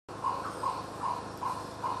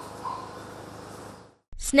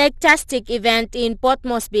Snaketastic event in Port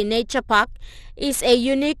Moresby Nature Park is a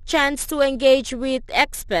unique chance to engage with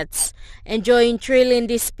experts, enjoying thrilling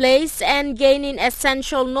displays and gaining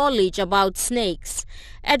essential knowledge about snakes.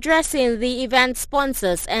 Addressing the event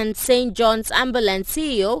sponsors and St. John's Ambulance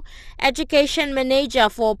CEO, Education Manager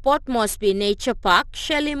for Port Moresby Nature Park,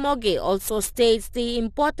 Shelley Moge, also states the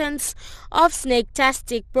importance of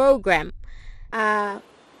Snaketastic program.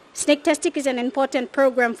 Snaketastic is an important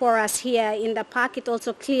program for us here in the park. It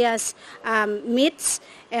also clears myths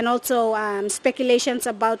and also speculations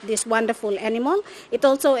about this wonderful animal. It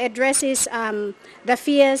also addresses the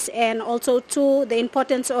fears and also the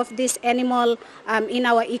importance of this animal in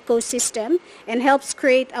our ecosystem, and helps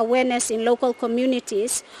create awareness in local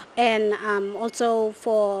communities and also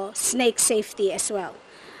for snake safety as well.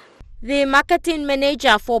 The marketing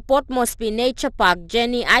manager for Port Moresby Nature Park,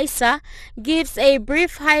 Jenny Isa, gives a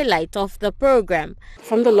brief highlight of the program.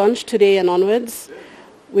 From the launch today and onwards,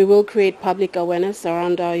 we will create public awareness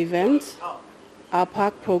around our event. Our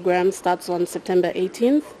park program starts on September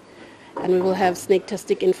 18th, and we will have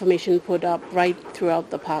Snaketastic information put up right throughout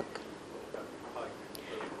the park.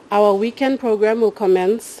 Our weekend program will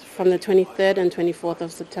commence from the 23rd and 24th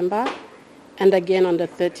of September, and again on the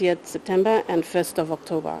 30th September and 1st of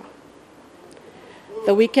October.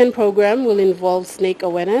 The weekend program will involve snake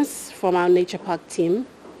awareness from our Nature Park team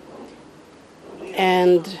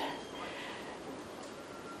and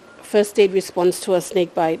first aid response to a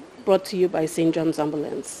snake bite brought to you by St. John's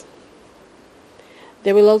Ambulance.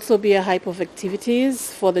 There will also be a hype of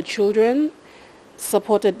activities for the children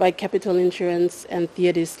supported by Capital Insurance and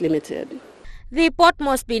Theatres Limited. The Port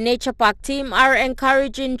Moresby Nature Park team are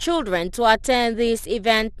encouraging children to attend this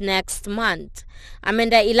event next month.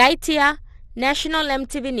 Amanda Ilaitia, National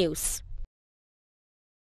EMTV News.